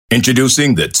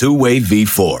Introducing the Two-Way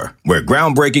V4, where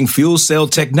groundbreaking fuel cell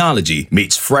technology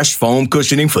meets fresh foam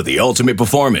cushioning for the ultimate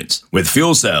performance. With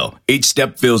Fuel Cell, each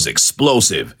step feels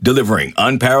explosive, delivering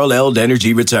unparalleled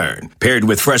energy return. Paired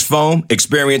with fresh foam,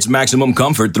 experience maximum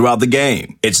comfort throughout the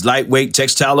game. Its lightweight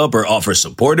textile upper offers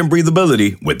support and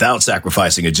breathability without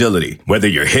sacrificing agility. Whether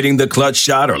you're hitting the clutch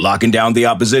shot or locking down the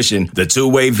opposition, the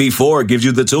Two-Way V4 gives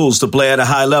you the tools to play at a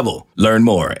high level. Learn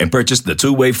more and purchase the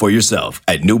Two-Way for yourself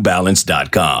at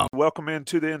newbalance.com. Welcome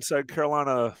into the Inside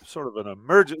Carolina, sort of an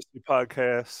emergency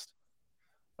podcast.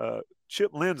 Chip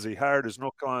Lindsey hired as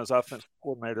North Carolina's offensive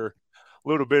coordinator a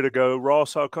little bit ago.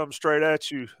 Ross, I'll come straight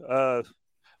at you.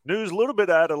 News a little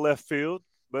bit out of left field,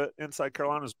 but Inside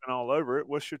Carolina's been all over it.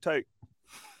 What's your take?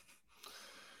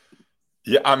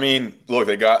 Yeah, I mean, look,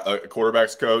 they got a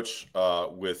quarterbacks coach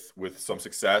with some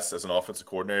success as an offensive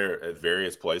coordinator at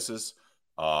various places.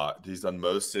 He's done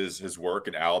most of his work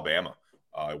in Alabama.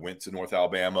 Went to North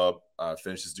Alabama,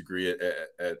 finished his degree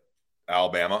at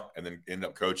Alabama, and then ended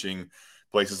up coaching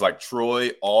places like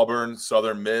Troy, Auburn,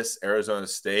 Southern Miss, Arizona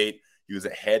State. He was a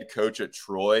head coach at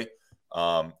Troy,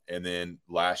 and then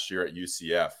last year at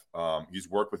UCF. He's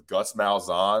worked with Gus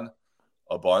Malzahn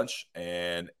a bunch,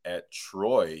 and at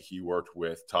Troy, he worked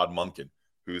with Todd Monken,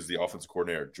 who's the offensive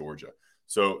coordinator at Georgia.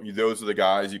 So those are the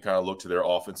guys you kind of look to their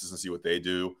offenses and see what they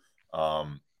do.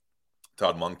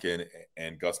 Todd Monken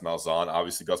and Gus Malzahn.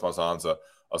 Obviously, Gus Malzahn's a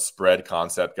spread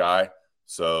concept guy.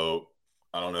 So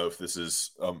I don't know if this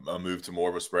is a move to more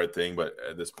of a spread thing, but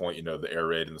at this point, the air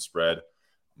raid and the spread,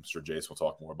 I'm sure Jason will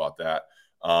talk more about that.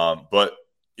 But,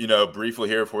 briefly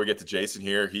here before we get to Jason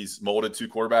here, he's molded two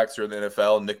quarterbacks here in the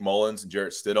NFL, Nick Mullins and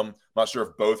Jarrett Stidham. I'm not sure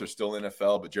if both are still in the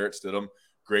NFL, but Jarrett Stidham,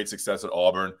 great success at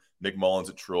Auburn, Nick Mullins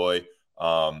at Troy.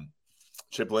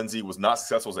 Chip Lindsey was not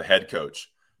successful as a head coach,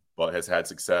 but has had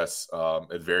success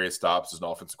at various stops as an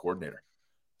offensive coordinator.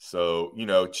 So,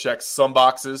 checks some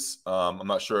boxes. I'm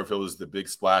not sure if it was the big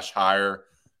splash hire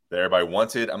that everybody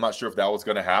wanted. I'm not sure if that was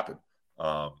going to happen.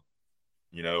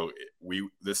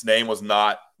 This name was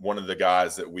not one of the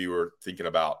guys that we were thinking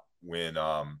about when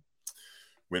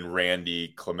Randy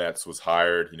Clements was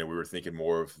hired. We were thinking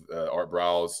more of Art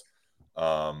Brow's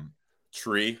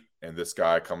tree, and this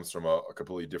guy comes from a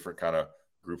completely different kind of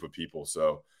group of people.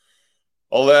 So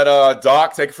I'll let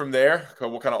Doc take it from there,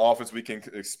 what kind of offense we can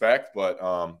expect. But,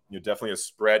 definitely a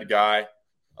spread guy,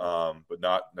 but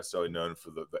not necessarily known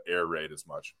for the air raid as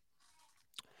much.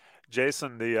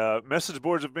 Jason, the message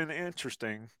boards have been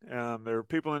interesting. There are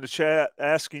people in the chat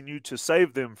asking you to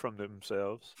save them from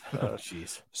themselves.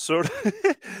 Jeez.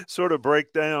 Sort of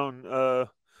break down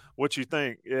what you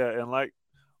think. Yeah, and like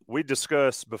we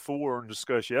discussed before and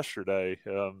discussed yesterday,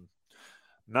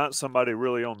 not somebody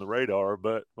really on the radar,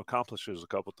 but accomplishes a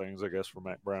couple things, I guess, for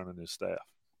Mack Brown and his staff.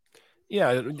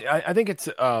 Yeah, I think it's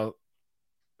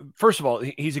first of all,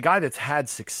 he's a guy that's had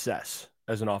success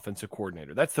as an offensive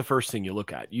coordinator. That's the first thing you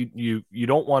look at. You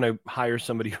don't want to hire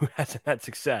somebody who hasn't had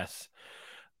success.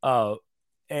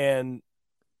 And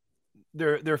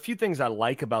there are a few things I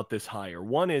like about this hire.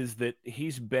 One is that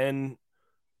he's been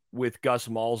with Gus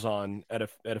Malzahn at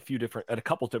a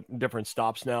couple of different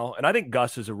stops now. And I think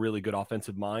Gus is a really good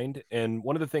offensive mind. And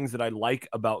one of the things that I like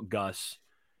about Gus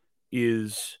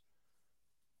is,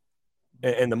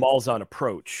 and the Malzahn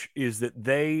approach, is that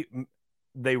they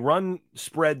run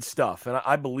spread stuff. And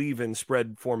I believe in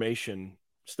spread formation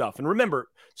stuff. And remember,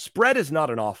 spread is not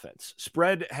an offense.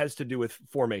 Spread has to do with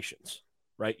formations,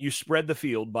 right? You spread the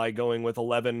field by going with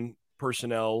 11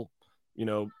 personnel,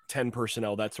 10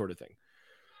 personnel, that sort of thing.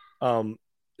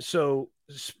 So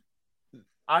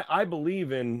I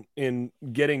believe in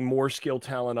getting more skill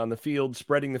talent on the field,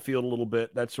 spreading the field a little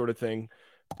bit, that sort of thing,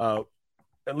 at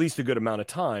least a good amount of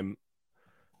time.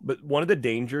 But one of the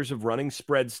dangers of running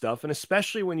spread stuff, and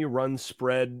especially when you run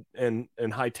spread and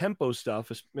high tempo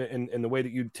stuff, and the way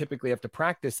that you typically have to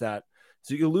practice that,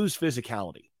 so you lose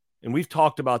physicality. And we've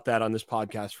talked about that on this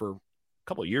podcast for a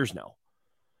couple of years now.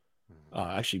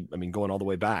 Going all the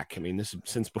way back. This is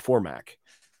since before Mac.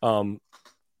 And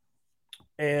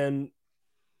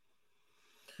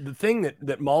the thing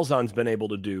that Malzahn's been able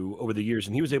to do over the years,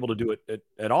 and he was able to do it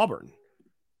at Auburn,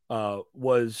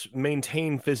 was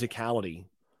maintain physicality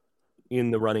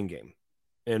in the running game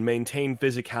and maintain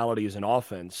physicality as an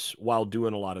offense while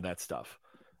doing a lot of that stuff.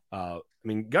 Got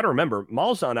to remember,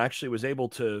 Malzahn actually was able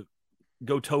to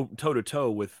go toe to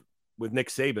toe with Nick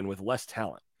Saban with less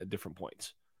talent at different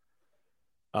points.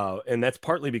 And that's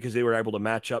partly because they were able to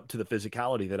match up to the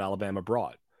physicality that Alabama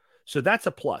brought. So that's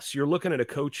a plus. You're looking at a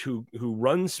coach who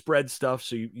runs spread stuff.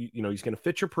 So, he's going to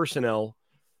fit your personnel,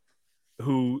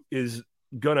 who is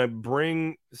going to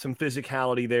bring some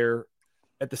physicality there.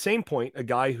 At the same point, a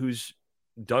guy who's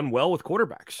done well with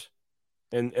quarterbacks.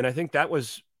 And I think that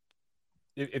was,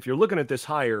 if you're looking at this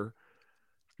hire,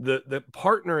 the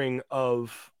partnering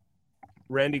of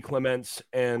Randy Clements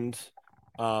and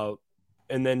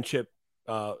then Chip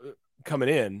coming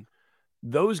in,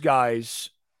 those guys,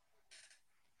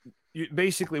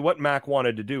 basically what Mac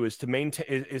wanted to do is to maintain,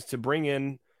 is to bring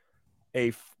in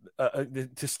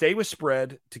to stay with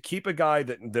spread, to keep a guy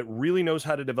that really knows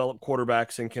how to develop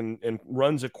quarterbacks and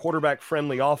runs a quarterback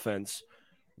friendly offense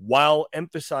while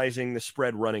emphasizing the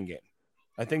spread running game.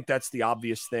 I think that's the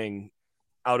obvious thing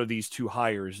out of these two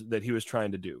hires that he was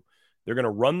trying to do. They're going to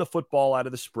run the football out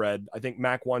of the spread. I think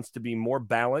Mac wants to be more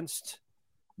balanced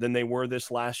than they were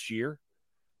this last year.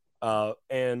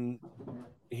 And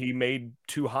he made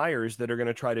two hires that are going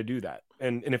to try to do that.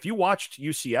 And if you watched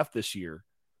UCF this year,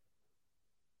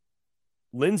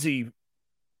 Lindsey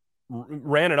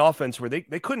ran an offense where they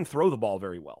couldn't throw the ball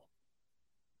very well.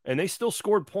 And they still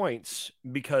scored points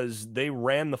because they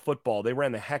ran the football. They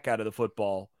ran the heck out of the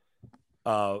football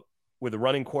with a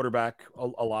running quarterback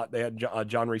a lot. They had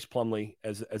John Reese Plumlee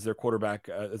as their quarterback,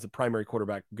 as the primary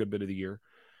quarterback a good bit of the year.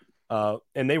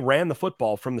 And they ran the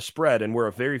football from the spread and were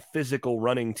a very physical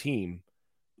running team.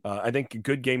 I think a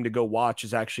good game to go watch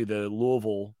is actually the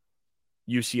Louisville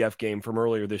UCF game from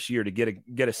earlier this year to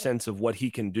get a sense of what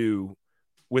he can do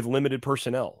with limited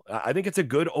personnel. I think it's a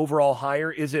good overall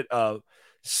hire. Is it a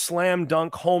slam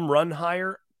dunk home run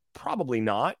hire? Probably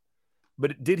not.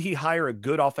 But did he hire a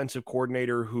good offensive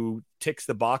coordinator who ticks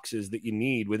the boxes that you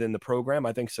need within the program?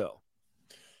 I think so.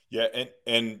 Yeah,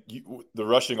 and the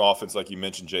rushing offense, like you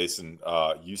mentioned, Jason,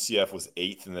 UCF was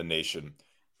 8th in the nation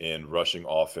in rushing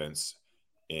offense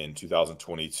in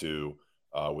 2022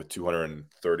 with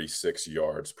 236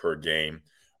 yards per game.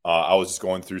 I was just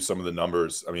going through some of the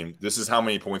numbers. I mean, this is how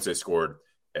many points they scored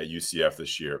at UCF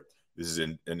this year. This is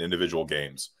in individual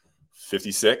games.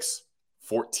 56,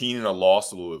 14 in a loss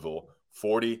to Louisville,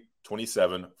 40,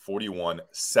 27, 41,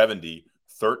 70,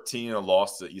 13 in a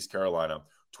loss to East Carolina,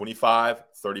 25,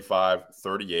 35,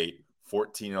 38,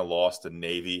 14 in a loss to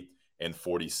Navy, and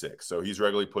 46. So he's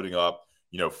regularly putting up,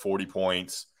 40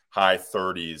 points, high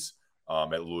 30s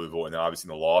at Louisville. And then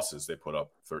obviously in the losses, they put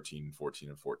up 13, 14,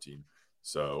 and 14.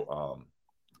 So,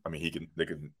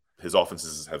 his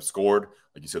offenses have scored.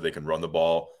 Like you said, they can run the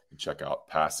ball and check out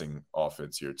passing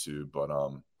offense here too. But,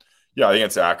 yeah, I think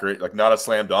it's accurate. Like, not a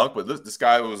slam dunk, but this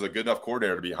guy was a good enough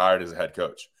coordinator to be hired as a head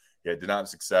coach. Yeah, did not have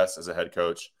success as a head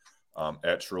coach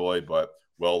at Troy, but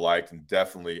well-liked and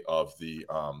definitely of the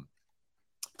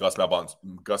Gus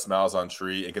Malzahn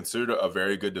tree, and considered a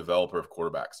very good developer of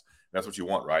quarterbacks. And that's what you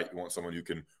want, right? You want someone who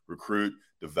can recruit,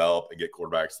 develop, and get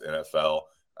quarterbacks to the NFL.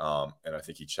 And I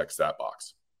think he checks that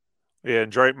box. Yeah,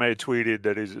 and Drake May tweeted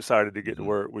that he's excited to get to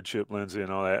work with Chip Lindsey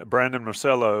and all that. Brandon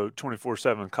Marcello,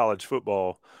 24/7 college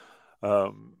football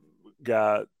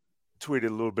guy, tweeted a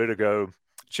little bit ago,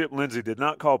 Chip Lindsey did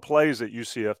not call plays at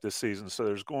UCF this season,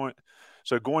 so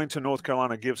going to North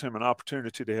Carolina gives him an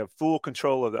opportunity to have full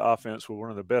control of the offense with one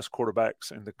of the best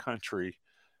quarterbacks in the country.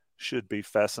 Should be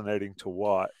fascinating to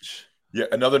watch. Yeah,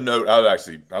 another note, I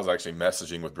was actually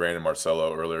messaging with Brandon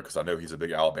Marcello earlier because I know he's a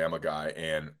big Alabama guy,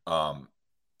 and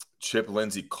Chip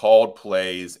Lindsey called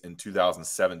plays in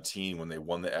 2017 when they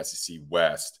won the SEC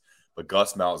West, but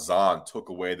Gus Malzahn took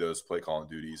away those play calling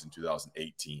duties in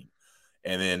 2018.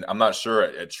 And then I'm not sure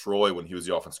at Troy when he was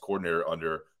the offense coordinator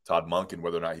under Todd Monken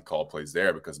whether or not he called plays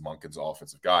there because Monken's an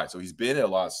offensive guy. So he's been at a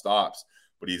lot of stops,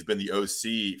 but he's been the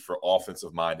OC for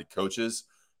offensive-minded coaches.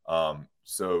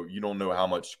 So you don't know how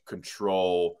much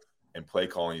control and play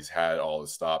calling he's had all the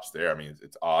stops there. I mean,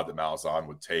 it's odd that Malzahn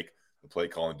would take the play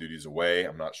calling duties away.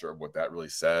 I'm not sure what that really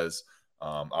says.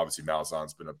 Obviously,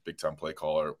 Malzahn's been a big-time play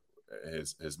caller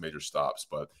his major stops,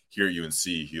 but here at UNC,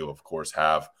 he'll of course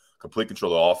have complete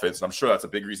control of the offense. And I'm sure that's a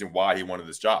big reason why he wanted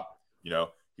this job.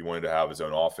 He wanted to have his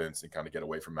own offense and kind of get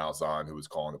away from Malzahn, who was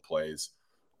calling the plays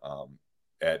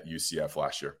at UCF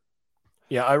last year.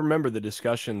 Yeah, I remember the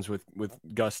discussions with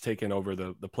Gus taking over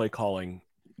the play calling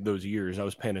those years. I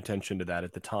was paying attention to that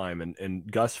at the time. And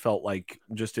Gus felt like,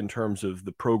 just in terms of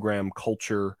the program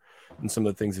culture and some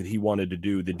of the things that he wanted to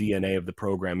do, the DNA of the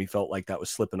program, he felt like that was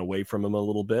slipping away from him a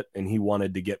little bit. And he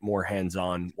wanted to get more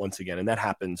hands-on once again. And that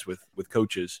happens with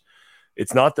coaches.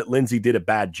 It's not that Lindsey did a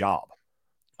bad job,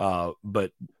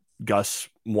 but Gus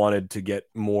wanted to get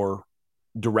more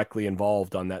directly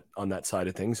involved on that side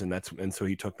of things. And so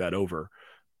he took that over.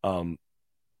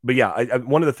 But yeah,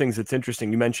 one of the things that's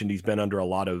interesting, you mentioned he's been under a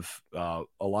lot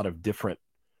of different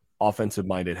offensive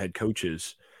minded head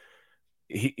coaches.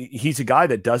 He's a guy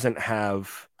that doesn't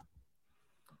have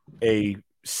a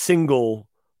single,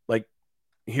 like,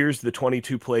 here's the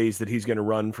 22 plays that he's going to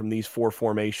run from these 4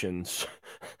 formations.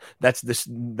 That's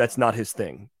not his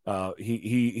thing.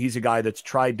 He's a guy that's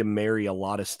tried to marry a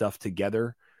lot of stuff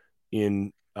together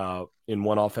in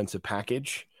one offensive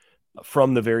package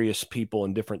from the various people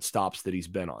and different stops that he's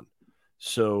been on.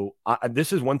 So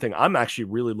this is one thing I'm actually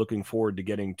really looking forward to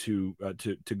getting to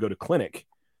go to clinic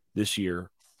this year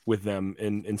with them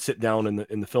and sit down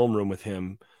in the film room with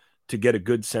him to get a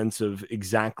good sense of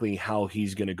exactly how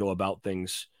he's going to go about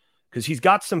things, because he's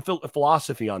got some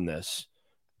philosophy on this.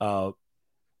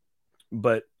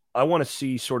 But I want to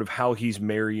see sort of how he's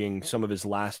marrying some of his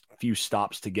last few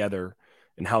stops together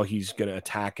and how he's going to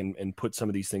attack and put some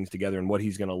of these things together and what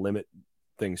he's going to limit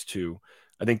things to.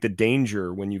 I think the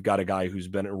danger when you've got a guy who's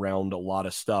been around a lot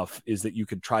of stuff is that you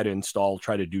could try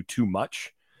to do too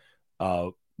much.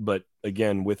 But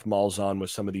again, with Malzahn, with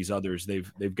some of these others,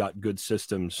 they've got good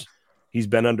systems. He's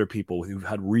been under people who've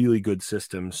had really good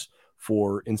systems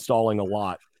for installing a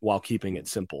lot while keeping it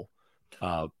simple.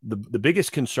 The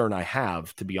biggest concern I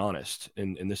have, to be honest,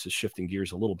 and this is shifting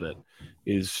gears a little bit,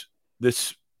 is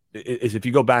if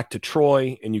you go back to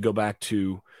Troy and you go back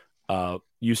to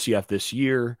UCF this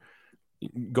year,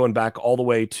 going back all the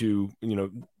way to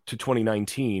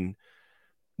 2019,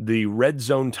 the red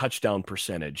zone touchdown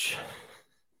percentage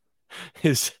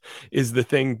is the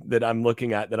thing that I'm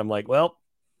looking at that I'm like, well,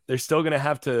 they're still going to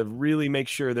have to really make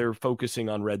sure they're focusing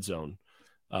on red zone.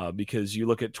 Because you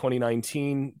look at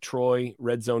 2019, Troy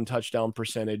red zone touchdown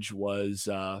percentage was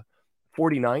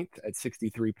 49th at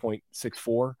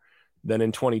 63.64. Then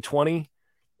in 2020,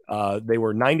 they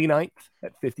were 99th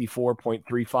at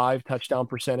 54.35 touchdown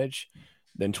percentage.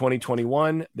 Then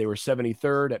 2021, they were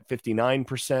 73rd at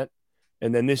 59%.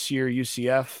 And then this year,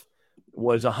 UCF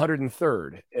was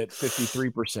 103rd at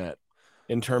 53%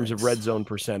 in terms of red zone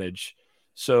percentage.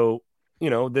 So,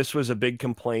 this was a big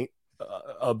complaint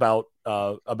about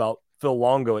Phil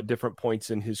Longo at different points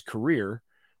in his career,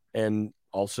 and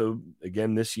also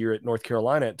again this year at North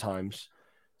Carolina at times.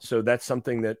 So that's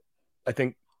something that I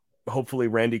think hopefully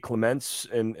Randy Clements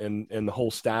and the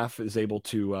whole staff is able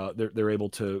to they're able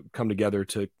to come together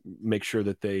to make sure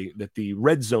that the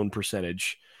red zone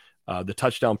percentage, the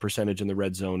touchdown percentage in the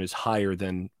red zone, is higher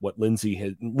than what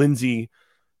Lindsey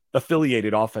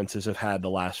affiliated offenses have had the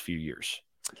last few years.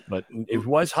 But it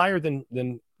was higher than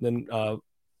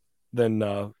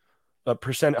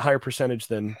higher percentage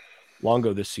than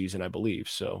Longo this season, I believe.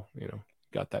 So,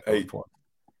 got that going for him.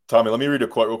 Tommy, let me read a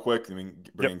quote real quick.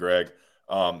 Bring in Greg.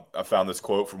 I found this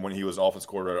quote from when he was offense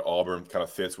coordinator at Auburn. Kind of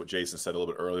fits what Jason said a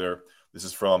little bit earlier. This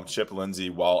is from Chip Lindsey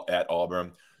while at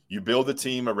Auburn. You build the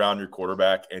team around your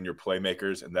quarterback and your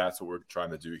playmakers, and that's what we're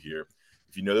trying to do here.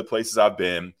 If you know the places I've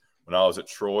been, when I was at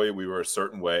Troy, we were a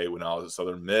certain way. When I was at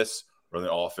Southern Miss, running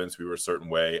the offense, we were a certain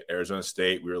way. Arizona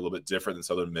State, we were a little bit different than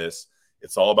Southern Miss.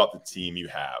 It's all about the team you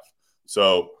have.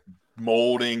 So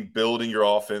building your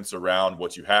offense around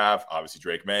what you have. Obviously,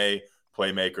 Drake May,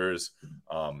 playmakers,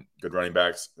 good running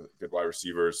backs, good wide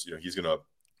receivers. He's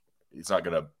not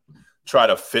gonna try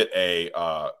to fit a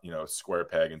square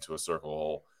peg into a circle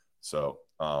hole. So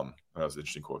that was an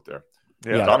interesting quote there.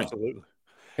 Yeah, Tommy. Absolutely.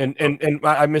 And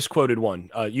I misquoted one.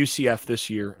 UCF this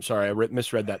year. Sorry, I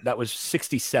misread that. That was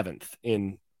 67th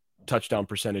in touchdown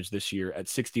percentage this year at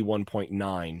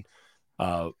 61.9.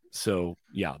 So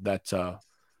yeah, that's I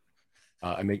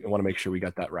want to make sure we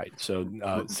got that right. So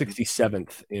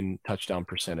 67th in touchdown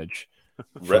percentage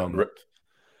from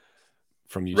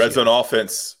UCF. Red zone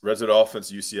offense.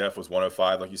 UCF was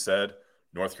 105, like you said.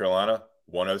 North Carolina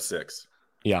 106.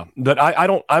 Yeah, but I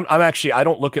don't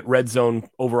look at red zone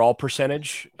overall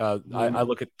percentage. I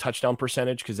look at touchdown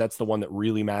percentage because that's the one that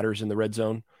really matters in the red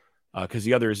zone. Because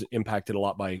the other is impacted a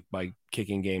lot by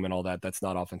kicking game and all that. That's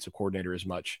not offensive coordinator as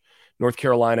much. North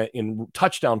Carolina in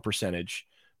touchdown percentage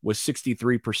was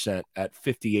 63% at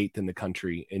 58th in the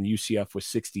country, and UCF was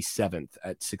 67th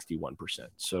at 61%.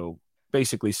 So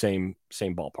basically same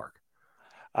ballpark.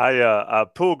 I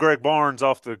pulled Greg Barnes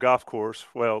off the golf course.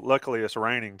 Well, luckily it's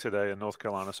raining today in North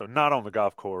Carolina, so not on the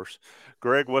golf course.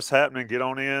 Greg, what's happening? Get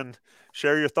on in.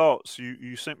 Share your thoughts.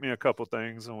 You sent me a couple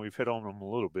things, and we've hit on them a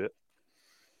little bit.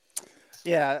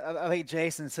 Yeah, I think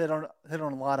Jason hit on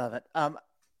a lot of it.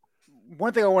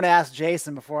 One thing I want to ask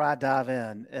Jason before I dive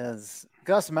in is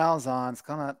Gus Malzahn's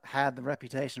kind of had the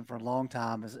reputation for a long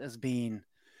time as being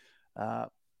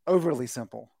overly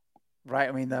simple. Right.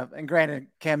 I mean, and granted,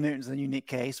 Cam Newton's a unique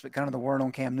case, but kind of the word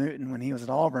on Cam Newton when he was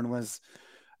at Auburn was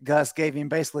Gus gave him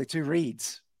basically 2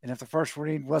 reads. And if the first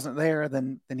read wasn't there,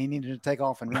 then he needed to take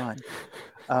off and run.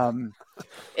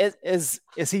 Is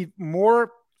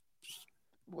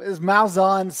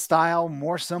Malzahn's style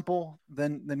more simple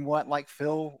than what like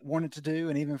Phil wanted to do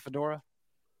and even Fedora?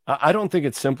 I don't think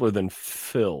it's simpler than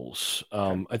Phil's.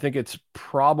 I think it's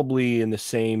probably in the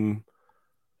same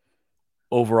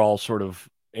overall sort of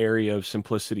area of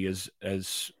simplicity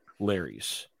as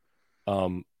Larry's.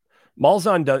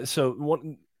 Malzahn does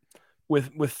so.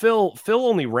 With Phil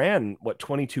only ran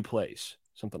 22 plays,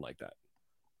 something like that.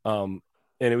 And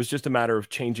it was just a matter of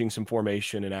changing some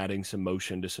formation and adding some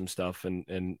motion to some stuff, and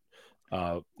then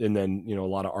a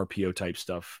lot of RPO type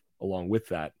stuff along with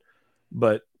that.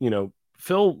 But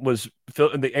Phil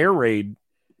the air raid.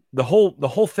 The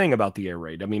whole thing about the air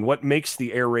raid. I mean, what makes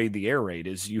the air raid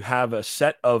is you have a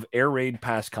set of air raid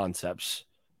pass concepts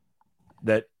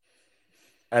that,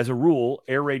 as a rule,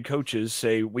 air raid coaches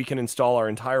say we can install our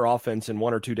entire offense in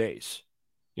 1 or 2 days.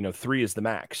 3 is the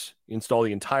max. You install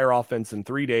the entire offense in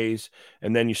 3 days,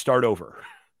 and then you start over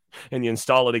and you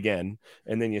install it again,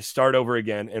 and then you start over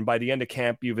again. And by the end of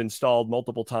camp, you've installed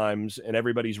multiple times and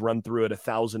everybody's run through it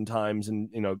 1,000 times, and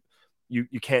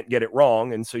you can't get it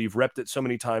wrong. And so you've repped it so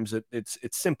many times that it's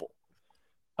simple.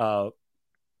 So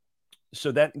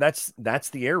that's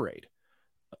the air raid,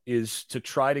 is to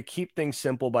try to keep things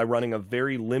simple by running a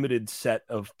very limited set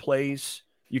of plays.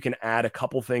 You can add a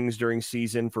couple things during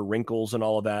season for wrinkles and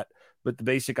all of that, but the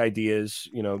basic idea is,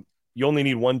 you only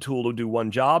need one tool to do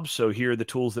one job. So here are the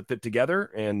tools that fit together,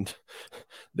 and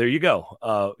there you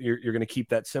go. You're going to keep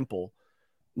that simple.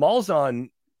 Malzahn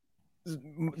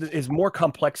is more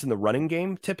complex in the running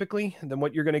game typically than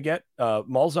what you're going to get.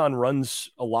 Malzahn runs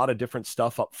a lot of different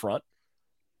stuff up front.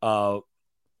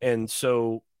 And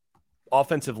so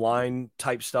offensive line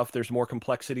type stuff, there's more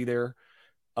complexity there.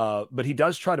 But he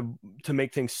does try to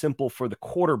make things simple for the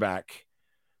quarterback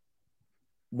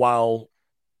while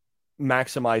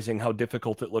maximizing how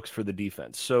difficult it looks for the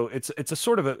defense. So it's a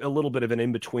sort of a little bit of an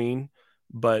in-between,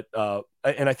 but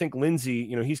and I think Lindsey,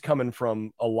 he's coming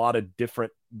from a lot of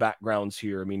different backgrounds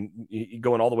here. I mean,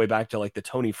 going all the way back to like the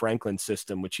Tony Franklin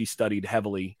system, which he studied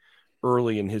heavily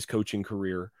early in his coaching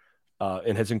career,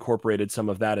 and has incorporated some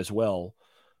of that as well.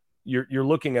 You're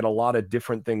looking at a lot of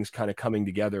different things kind of coming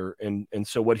together. And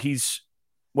so what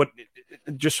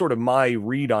just sort of my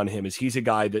read on him is he's a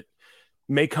guy that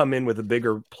may come in with a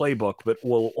bigger playbook, but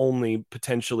will only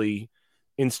potentially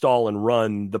install and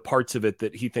run the parts of it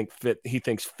that he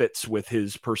thinks fits with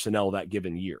his personnel that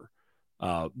given year.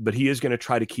 But he is going to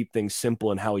try to keep things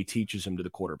simple in how he teaches them to the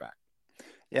quarterback.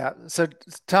 Yeah. So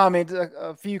Tommy,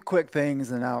 a few quick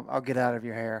things and I'll get out of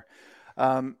your hair.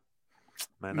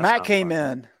 Matt came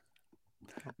in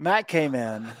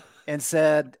and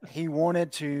said he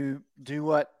wanted to do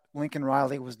what Lincoln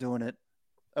Riley was doing at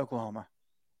Oklahoma.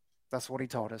 That's what he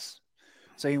told us.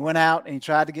 So he went out and he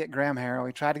tried to get Graham Harrell.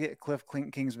 He tried to get Cliff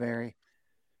Kingsbury.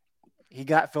 He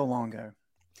got Phil Longo.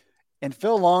 And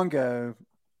Phil Longo,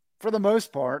 for the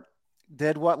most part,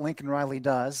 did what Lincoln Riley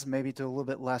does, maybe to a little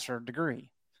bit lesser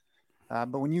degree.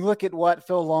 But when you look at what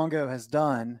Phil Longo has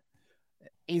done,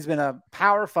 he's been a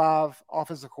Power 5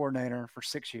 offensive coordinator for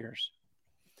 6 years.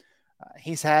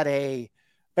 He's had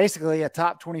basically a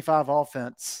top 25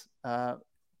 offense the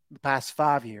past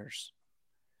 5 years.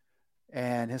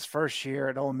 And his first year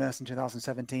at Ole Miss in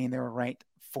 2017, they were ranked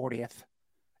 40th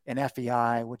in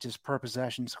FEI, which is per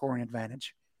possession scoring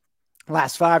advantage.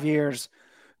 Last 5 years,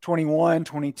 21,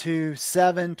 22,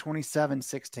 7, 27,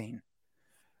 16.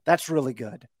 That's really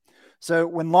good. So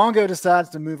when Longo decides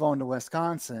to move on to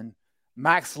Wisconsin,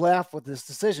 Max left with this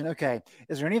decision. Okay,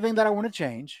 is there anything that I want to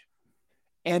change?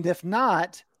 And if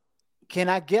not, can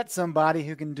I get somebody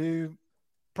who can do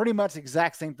pretty much the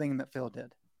exact same thing that Phil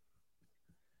did?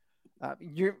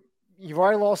 You've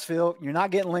already lost Phil. You're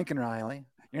not getting Lincoln Riley.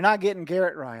 You're not getting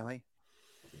Garrett Riley.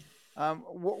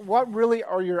 What really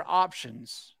are your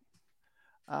options?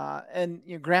 And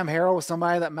Graham Harrell was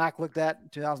somebody that Mac looked at in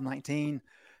 2019.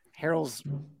 Harrell's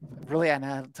really hadn't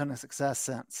had a ton of success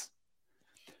since.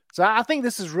 So I think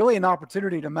this is really an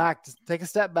opportunity to Mac to take a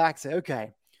step back and say,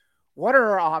 okay, what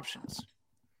are our options?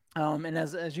 And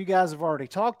as you guys have already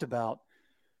talked about,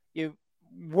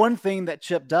 one thing that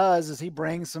Chip does is he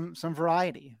brings some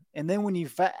variety. And then when you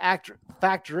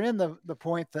factor in the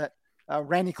point that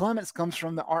Randy Clements comes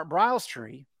from the Art Briles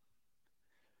tree,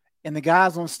 and the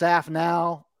guys on staff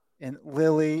now, and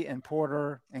Lilly and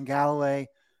Porter and Galloway,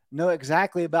 know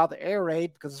exactly about the air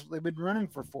raid because they've been running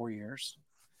for 4 years.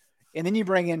 And then you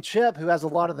bring in Chip, who has a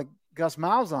lot of the Gus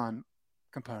Malzahn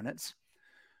components.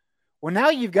 Well, now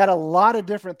you've got a lot of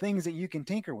different things that you can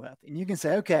tinker with. And you can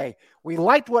say, okay, we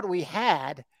liked what we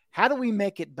had. How do we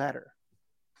make it better?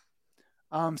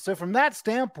 So from that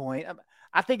standpoint,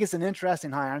 I think it's an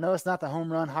interesting hire. I know it's not the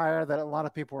home run hire that a lot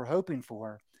of people are hoping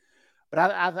for, but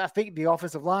I think the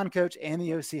offensive line coach and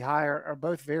the OC hire are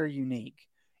both very unique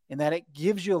in that it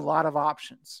gives you a lot of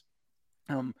options.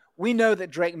 We know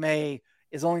that Drake May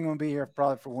is only going to be here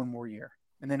probably for one more year,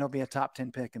 and then he'll be a top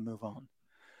 10 pick and move on.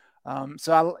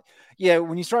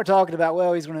 When you start talking about,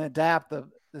 well, he's going to adapt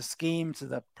the scheme to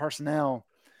the personnel,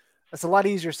 that's a lot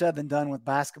easier said than done with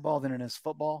basketball than it is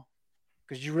football,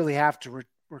 because you really have to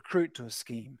recruit to a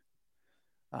scheme.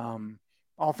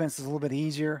 Offense is a little bit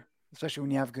easier, especially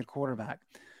when you have a good quarterback.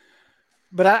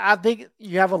 But I think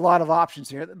you have a lot of options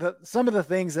here. Some of the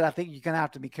things that I think you kind of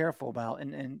have to be careful about,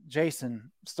 and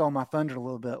Jason stole my thunder a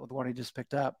little bit with what he just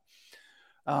picked up.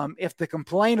 If the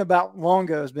complaint about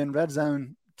Longo has been red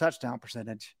zone touchdown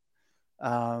percentage,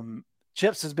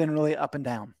 Chips has been really up and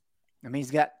down. I mean,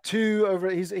 he's got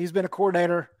he's been a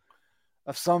coordinator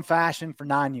of some fashion for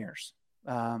 9 years.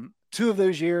 2 of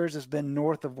those years has been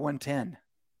north of 110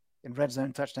 in red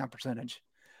zone touchdown percentage.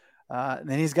 And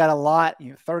then he's got a lot,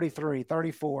 33,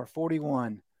 34,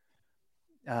 41.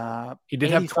 He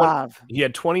did 85. He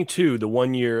had 22 the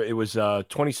one year. It was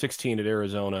 2016 at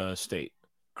Arizona State.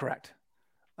 Correct.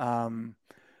 And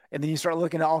then you start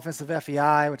looking at offensive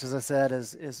FEI, which, as I said,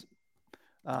 is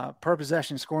per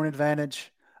possession scoring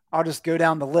advantage. I'll just go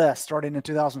down the list, starting in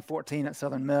 2014 at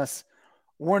Southern Miss.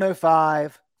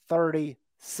 105, 30,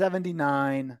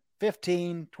 79,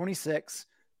 15, 26.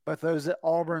 Both those at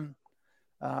Auburn.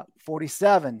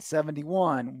 47,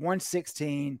 71,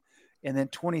 116, and then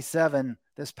 27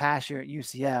 this past year at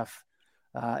UCF.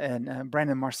 And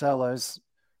Brandon Marcello's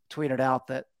tweeted out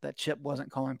that Chip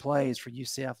wasn't calling plays for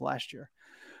UCF last year.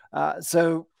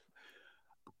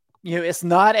 It's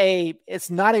not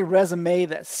a resume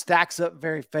that stacks up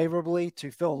very favorably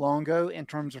to Phil Longo in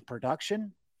terms of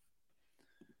production.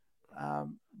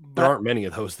 There aren't many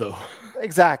of those, though.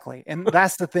 Exactly. And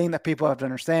that's the thing that people have to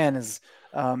understand is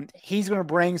he's going to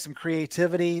bring some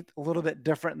creativity a little bit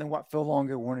different than what Phil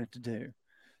Longo wanted to do.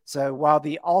 So while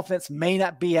the offense may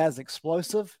not be as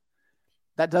explosive,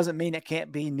 that doesn't mean it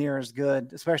can't be near as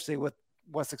good, especially with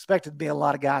what's expected to be a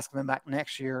lot of guys coming back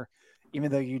next year, even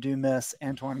though you do miss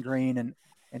Antoine Green and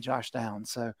Josh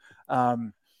Downs. So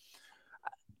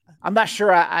I'm not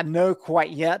sure I know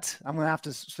quite yet. I'm going to have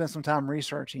to spend some time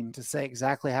researching to say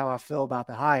exactly how I feel about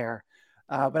the hire.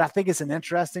 But I think it's an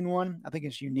interesting one. I think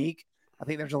it's unique. I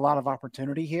think there's a lot of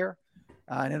opportunity here.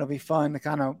 And it'll be fun to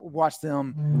kind of watch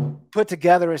them put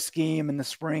together a scheme in the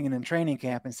spring and in training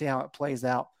camp and see how it plays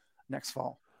out next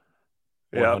fall.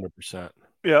 100%.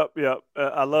 Yep.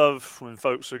 I love when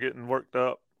folks are getting worked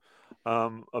up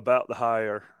about the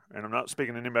hire. And I'm not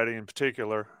speaking to anybody in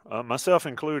particular, myself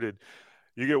included.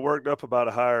 You get worked up about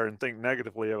a hire and think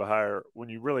negatively of a hire when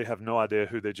you really have no idea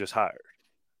who they just hired.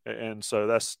 And so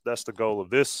that's the goal of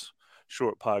this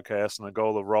short podcast and the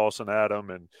goal of Ross and Adam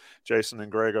and Jason and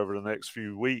Greg over the next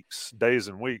few days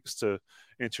and weeks to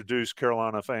introduce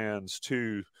Carolina fans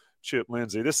to Chip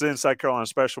Lindsey. This is Inside Carolina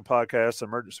Special Podcast,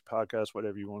 emergency podcast,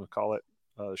 whatever you want to call it.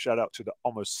 Shout out to the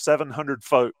almost 700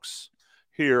 folks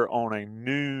here on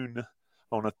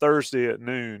a Thursday at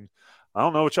noon. I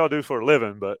don't know what y'all do for a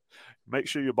living, but make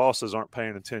sure your bosses aren't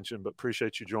paying attention, but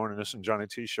appreciate you joining us in Johnny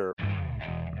T-shirt.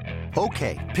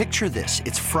 Okay, picture this.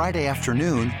 It's Friday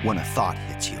afternoon when a thought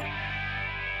hits you.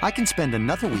 I can spend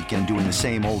another weekend doing the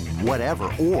same old whatever,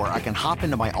 or I can hop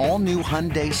into my all-new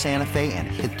Hyundai Santa Fe and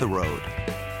hit the road.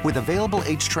 With available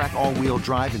H-Track all-wheel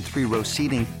drive and 3-row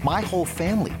seating, my whole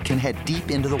family can head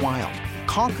deep into the wild.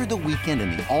 Conquer the weekend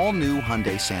in the all-new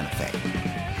Hyundai Santa Fe.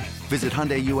 Visit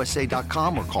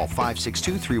HyundaiUSA.com or call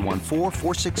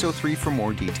 562-314-4603 for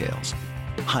more details.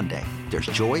 Hyundai, there's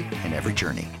joy in every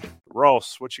journey.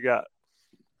 Ross, what you got?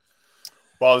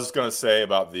 Well, I was just going to say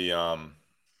about the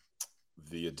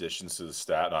additions to the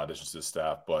staff, not additions to the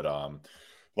staff, but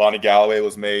Lonnie Galloway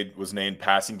was named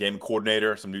passing game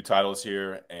coordinator, some new titles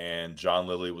here, and John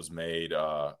Lilly was made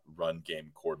run game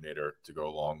coordinator to go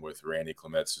along with Randy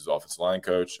Clements, who's offensive line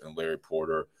coach, and Larry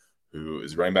Porter, who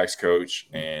is running backs coach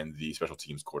and the special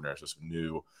teams coordinator. So some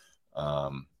new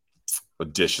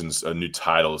additions, new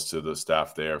titles to the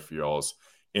staff there for y'all's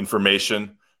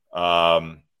information.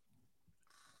 I'll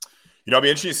be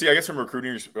interested to see, I guess, from a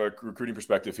recruiting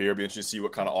perspective here, it'll be interesting to see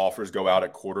what kind of offers go out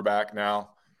at quarterback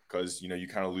now, because, you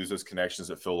kind of lose those connections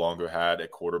that Phil Longo had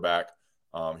at quarterback,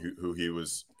 who he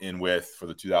was in with for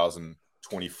the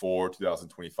 2024,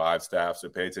 2025 staff. So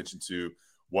pay attention to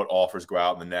what offers go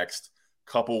out in the next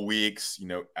couple weeks,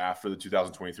 after the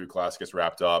 2023 class gets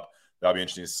wrapped up. That'll be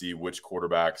interesting to see which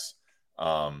quarterbacks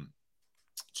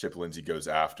Chip Lindsey goes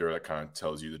after. That kind of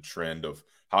tells you the trend of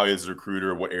how he is a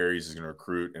recruiter, what areas he's going to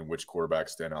recruit, and which quarterbacks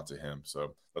stand out to him.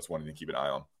 So that's one thing to keep an eye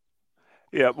on.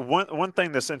 Yeah, one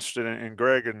thing that's interesting, and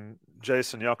Greg and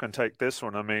Jason, y'all can take this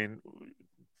one. I mean,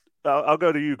 I'll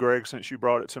go to you, Greg, since you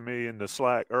brought it to me in the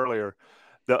Slack earlier.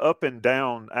 the up and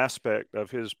down aspect of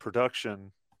his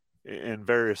production in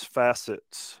various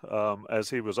facets as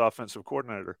he was offensive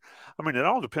coordinator. I mean, it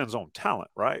all depends on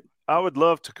talent, right? I would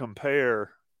love to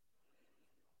compare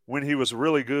when he was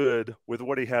really good with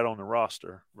what he had on the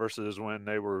roster versus when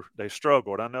they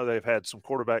struggled. I know they've had some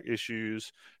quarterback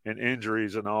issues and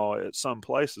injuries and all at some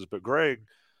places, but Greg,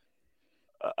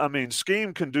 I mean,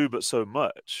 scheme can do but so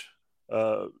much.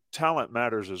 Talent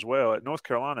matters as well. At North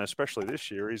Carolina, especially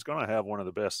this year, he's going to have one of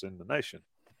the best in the nation.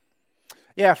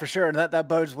 Yeah, for sure. And that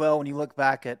bodes well when you look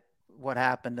back at what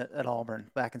happened at Auburn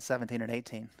back in 17 and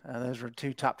 18. Those were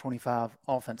two top 25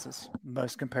 offenses,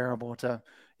 most comparable to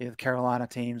the Carolina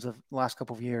teams of the last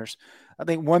couple of years. I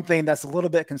think one thing that's a little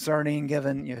bit concerning,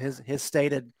 given his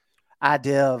stated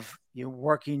idea of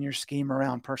working your scheme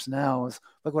around personnel, is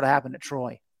look what happened at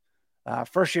Troy.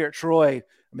 First year at Troy,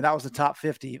 I mean, that was the top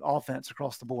 50 offense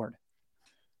across the board.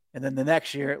 And then the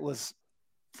next year it was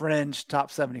fringe top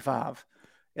 75.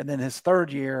 And then his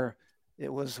third year,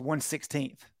 it was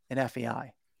 116th in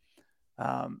FEI.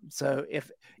 So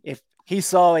if he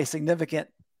saw a significant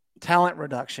talent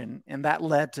reduction and that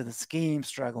led to the scheme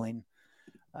struggling,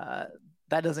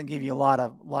 that doesn't give you a lot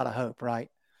of hope, right?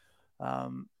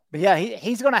 But yeah,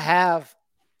 he's going to have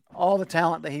all the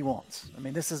talent that he wants. I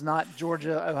mean, this is not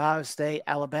Georgia, Ohio State,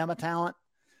 Alabama talent,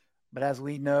 but as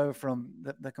we know from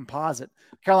the composite,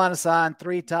 Carolina signed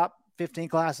 3 top 15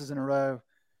 classes in a row.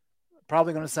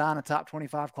 Probably going to sign a top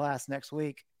 25 class next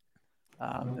week.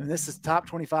 And this is top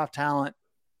 25 talent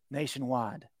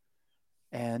nationwide.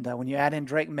 And when you add in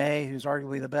Drake May, who's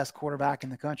arguably the best quarterback in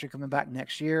the country coming back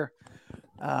next year,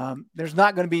 there's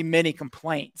not going to be many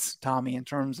complaints, Tommy, in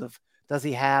terms of does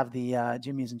he have the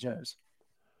Jimmys and Joes.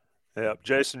 Yeah,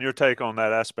 Jason, your take on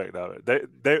that aspect of it.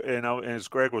 And as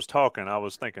Greg was talking, I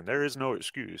was thinking there is no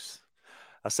excuse.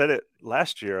 I said it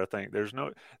last year. I think there's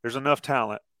enough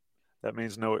talent. That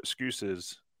means no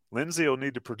excuses. Lindsey will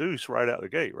need to produce right out the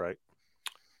gate, right?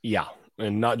 Yeah,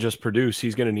 and not just produce.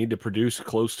 He's going to need to produce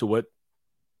close to what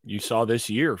you saw this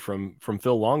year from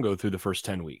Phil Longo through the first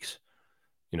 10 weeks.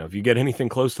 If you get anything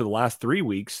close to the last 3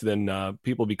 weeks, then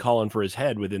people will be calling for his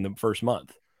head within the first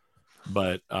month.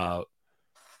 But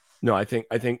no, I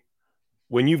think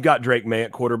when you've got Drake May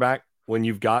at quarterback, when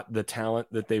you've got the talent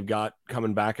that they've got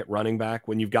coming back at running back,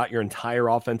 when you've got your entire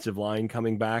offensive line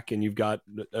coming back, and you've got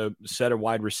a set of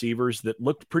wide receivers that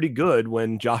looked pretty good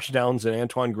when Josh Downs and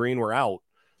Antoine Green were out,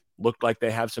 looked like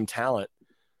they have some talent.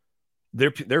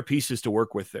 They're pieces to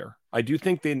work with there. I do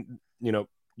think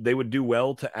they would do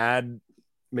well to add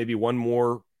maybe one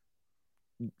more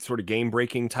sort of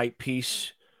game-breaking type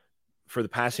piece for the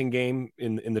passing game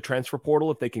in the transfer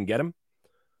portal if they can get him.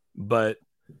 But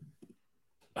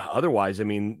otherwise, I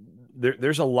mean,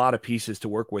 there's a lot of pieces to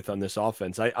work with on this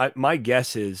offense. My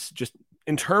guess is just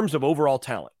in terms of overall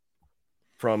talent,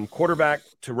 from quarterback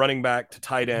to running back to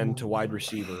tight end to wide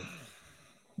receiver,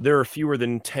 there are fewer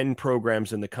than 10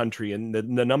 programs in the country, and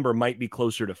the number might be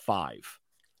closer to 5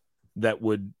 that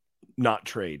would not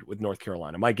trade with North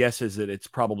Carolina. My guess is that it's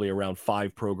probably around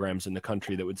 5 programs in the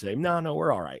country that would say, no,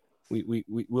 we're all right.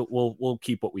 We'll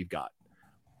keep what we've got.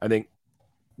 I think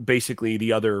basically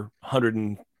the other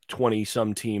 120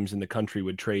 some teams in the country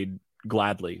would trade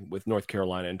gladly with North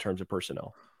Carolina in terms of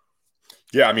personnel.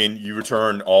 Yeah, I mean, you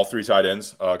return all 3 tight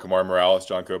ends, Kamar Morales,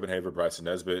 John Copenhaver, Bryson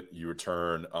Nesbitt. You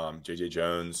return J.J.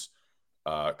 Jones,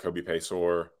 Kobe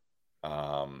Paysour.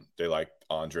 They like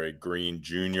Andre Green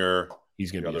Jr.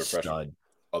 He's going to be a stud.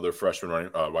 Other freshman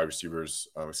running wide receivers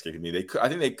escaping me. I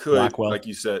think they could, Blackwell. Like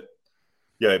you said.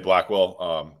 Yeah,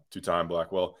 Blackwell, 2-time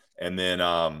Blackwell. And then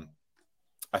I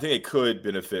think they could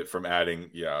benefit from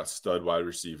adding, a stud wide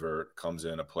receiver, comes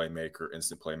in, a playmaker,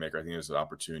 instant playmaker. I think there's an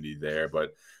opportunity there.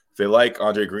 But if they like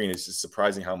Andre Green, it's just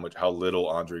surprising how little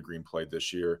Andre Green played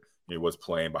this year. He was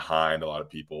playing behind a lot of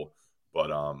people.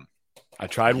 But I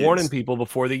tried warning people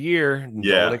before the year.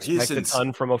 Yeah, don't expect a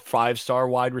ton from a 5-star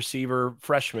wide receiver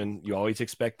freshman. You always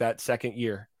expect that second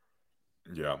year.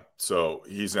 Yeah, so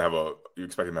you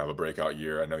expect him to have a breakout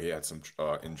year. I know he had some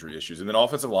injury issues. And then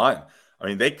offensive line. I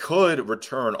mean, they could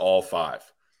return all 5.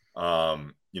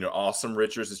 Awesome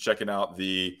Richards is checking out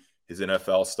his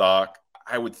NFL stock.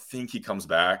 I would think he comes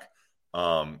back.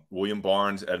 William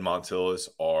Barnes, Ed Montilus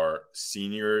are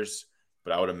seniors,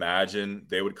 but I would imagine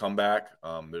they would come back.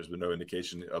 There's been no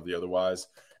indication of the otherwise.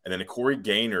 And then Corey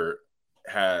Gaynor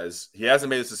he hasn't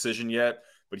made his decision yet,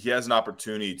 but he has an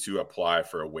opportunity to apply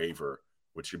for a waiver,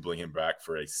 which could bring him back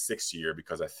for a 6th year,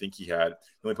 because I think he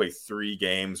only played 3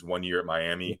 games 1 year at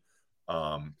Miami, 2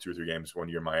 or 3 games 1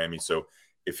 year in Miami. So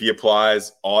if he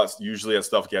applies, usually that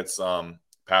stuff gets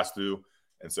passed through,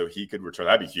 and so he could return.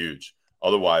 That'd be huge.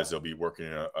 Otherwise, they'll be working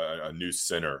in a new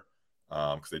center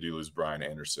because they do lose Brian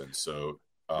Anderson. So,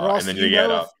 Ross, and then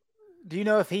do you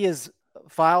know if he is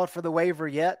filed for the waiver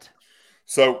yet?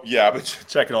 So yeah, but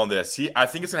checking on this, I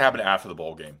think it's going to happen after the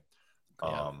bowl game.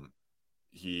 Yeah.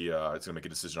 He is going to make a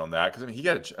decision on that because he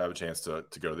got to have a chance to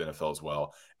go to the NFL as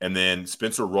well. And then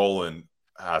Spencer Rowland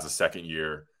has a second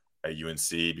year at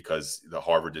UNC because the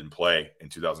Harvard didn't play in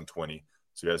 2020,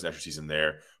 so he has an extra season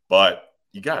there. But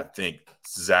you got to think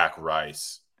Zach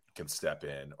Rice can step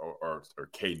in, or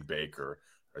Caden Baker,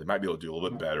 or they might be able to do a little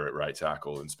bit better at right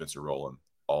tackle than Spencer Rowland.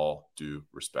 All due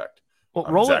respect. Well,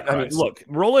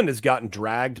 Rowland has gotten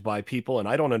dragged by people, and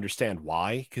I don't understand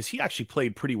why, because he actually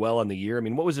played pretty well in the year. I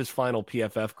mean, what was his final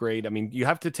PFF grade? I mean, you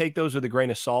have to take those with a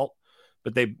grain of salt,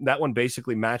 but that one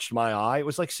basically matched my eye. It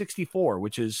was like 64,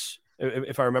 which is,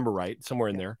 if I remember right, somewhere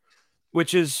in there,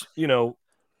 which is,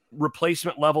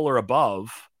 replacement level or above.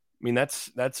 I mean, that's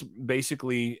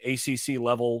basically ACC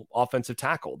level offensive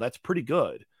tackle. That's pretty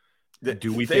good.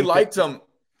 They liked him,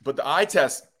 but the eye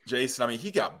test, Jason, I mean,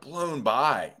 he got blown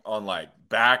by on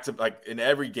back to in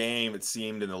every game. It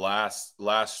seemed in the last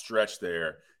stretch there,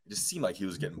 it just seemed like he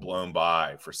was getting blown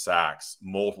by for sacks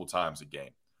multiple times a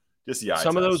game. Just the eye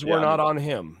Some test. of those were not on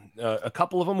him. A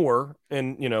couple of them were,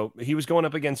 and he was going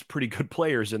up against pretty good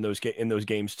players in those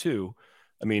games too.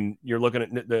 I mean, you're looking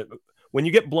at when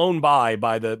you get blown by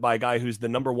a guy who's the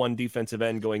number one defensive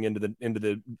end going into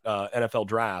the NFL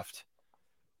draft.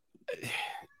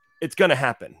 It's going to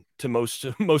happen to most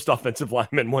offensive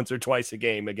linemen once or twice a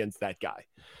game against that guy.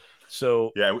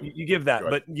 So yeah, you give that.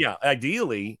 But yeah,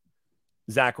 ideally,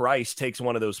 Zach Rice takes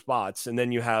one of those spots, and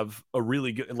then you have a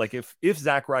really good, if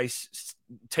Zach Rice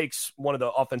takes one of the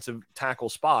offensive tackle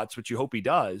spots, which you hope he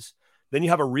does, then you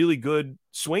have a really good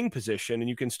swing position, and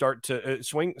you can start to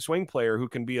swing player who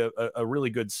can be a really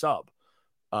good sub.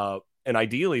 And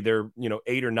ideally, they're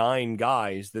 8 or 9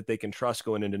 guys that they can trust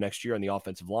going into next year on the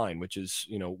offensive line, which is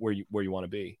where you want to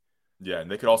be. Yeah, and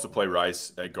they could also play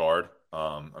Rice at guard.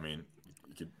 I mean,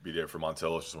 you could be there for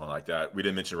Montillo or someone like that. We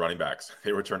didn't mention running backs.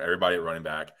 They return everybody at running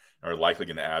back and are likely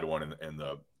going to add one in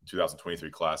the 2023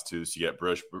 class too. So you get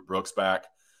Brooks back,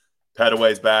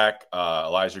 Petaway's back,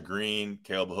 Elijah Green,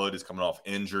 Caleb Hood is coming off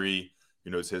injury.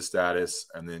 Who knows his status?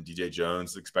 And then DJ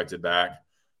Jones is expected back,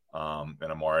 and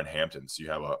Amar and Hampton. So you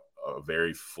have a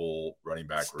very full running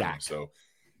back room. So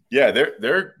yeah,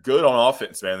 they're good on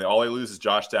offense, man. All they lose is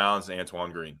Josh Downs and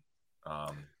Antoine Green.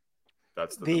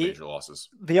 That's the major losses.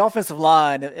 The offensive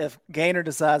line, if Gaynor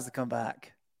decides to come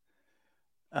back,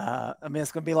 I mean,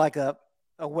 it's going to be like a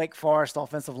Wake Forest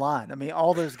offensive line. I mean,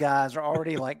 all those guys are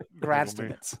already like grad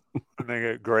students. And they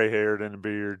get gray haired and a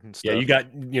beard and stuff. Yeah, you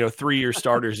got 3-year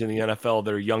starters in the NFL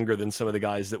that are younger than some of the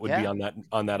guys that would be on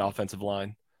that offensive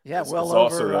line. Yeah,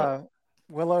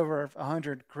 well over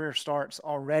 100 career starts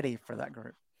already for that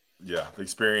group. Yeah, the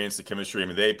experience, the chemistry. I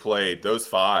mean, they played those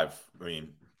 5. I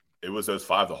mean, it was those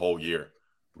 5 the whole year.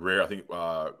 Rare, I think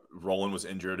Rowland was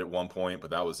injured at one point, but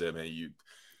that was it. Man,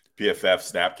 PFF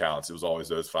snap counts. It was always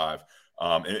those 5.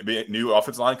 And it'd be a new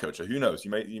offensive line coach. So who knows?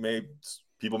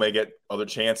 People may get other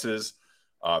chances.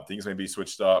 Things may be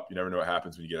switched up. You never know what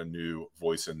happens when you get a new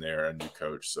voice in there, a new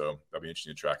coach. So that'll be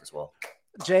interesting to track as well.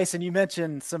 Jason, you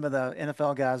mentioned some of the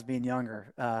NFL guys being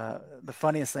younger. The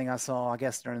funniest thing I saw, I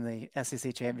guess, during the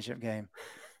SEC championship game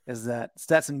is that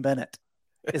Stetson Bennett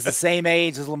is the same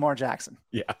age as Lamar Jackson.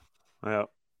 Yeah. Yeah.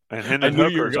 And Hendon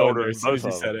Hooker's older than both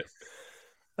of them.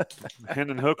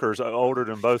 Hendon Hooker's older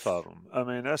than both of them. I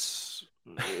mean, it's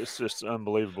just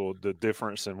unbelievable, the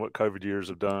difference in what COVID years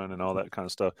have done and all that kind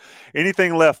of stuff.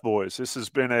 Anything left, boys? This has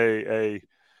been a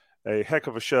heck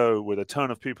of a show with a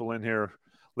ton of people in here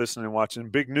listening and watching.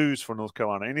 Big news for North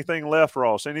Carolina. Anything left,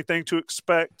 Ross? Anything to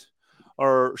expect,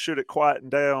 or should it quieten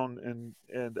down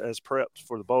and as preps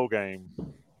for the bowl game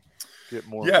get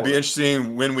more? Yeah, it'd be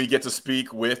interesting when we get to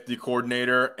speak with the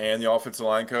coordinator and the offensive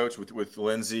line coach with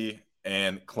Lindsey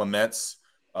and Clements.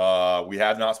 We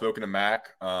have not spoken to Mac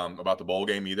about the bowl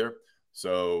game either.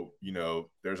 So,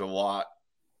 there's a lot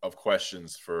of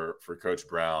questions for Coach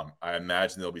Brown. I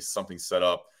imagine there'll be something set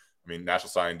up. I mean, National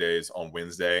Signing Day is on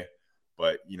Wednesday.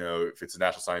 But, if it's a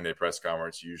National Signing Day press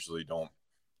conference, you usually don't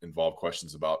involve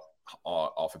questions about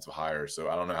offensive hires. So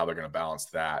I don't know how they're going to balance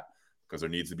that, because there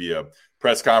needs to be a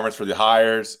press conference for the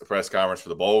hires, a press conference for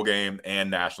the bowl game, and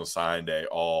National Signing Day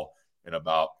all in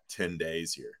about 10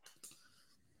 days here.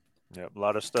 Yeah, a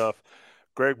lot of stuff.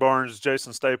 Greg Barnes,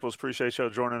 Jason Staples, appreciate y'all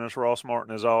joining us. Ross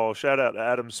Martin is all. Shout out to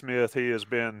Adam Smith. He has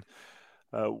been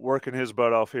working his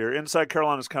butt off here. Inside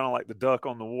Carolina is kind of like the duck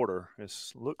on the water. It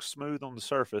looks smooth on the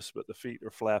surface, but the feet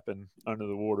are flapping under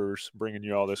the waters, bringing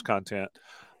you all this content.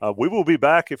 We will be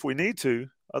back if we need to.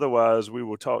 Otherwise, we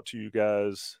will talk to you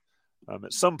guys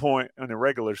at some point in a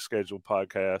regular scheduled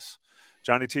podcast.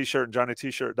 Johnny T-Shirt and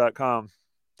JohnnyT-Shirt.com.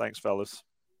 Thanks, fellas.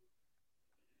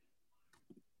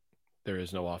 There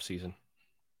is no off season.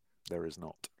 There is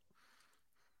not.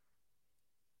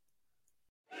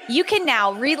 You can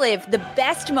now relive the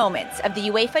best moments of the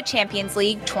UEFA Champions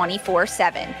League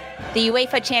 24/7. The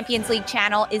UEFA Champions League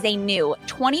channel is a new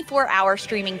 24-hour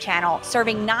streaming channel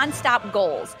serving nonstop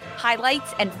goals,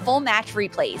 highlights, and full match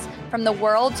replays from the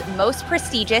world's most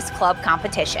prestigious club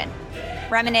competition.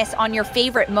 Reminisce on your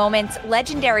favorite moments,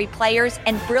 legendary players,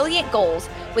 and brilliant goals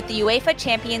with the UEFA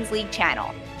Champions League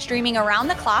channel, streaming around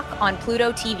the clock on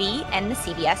Pluto TV and the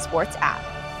CBS Sports app.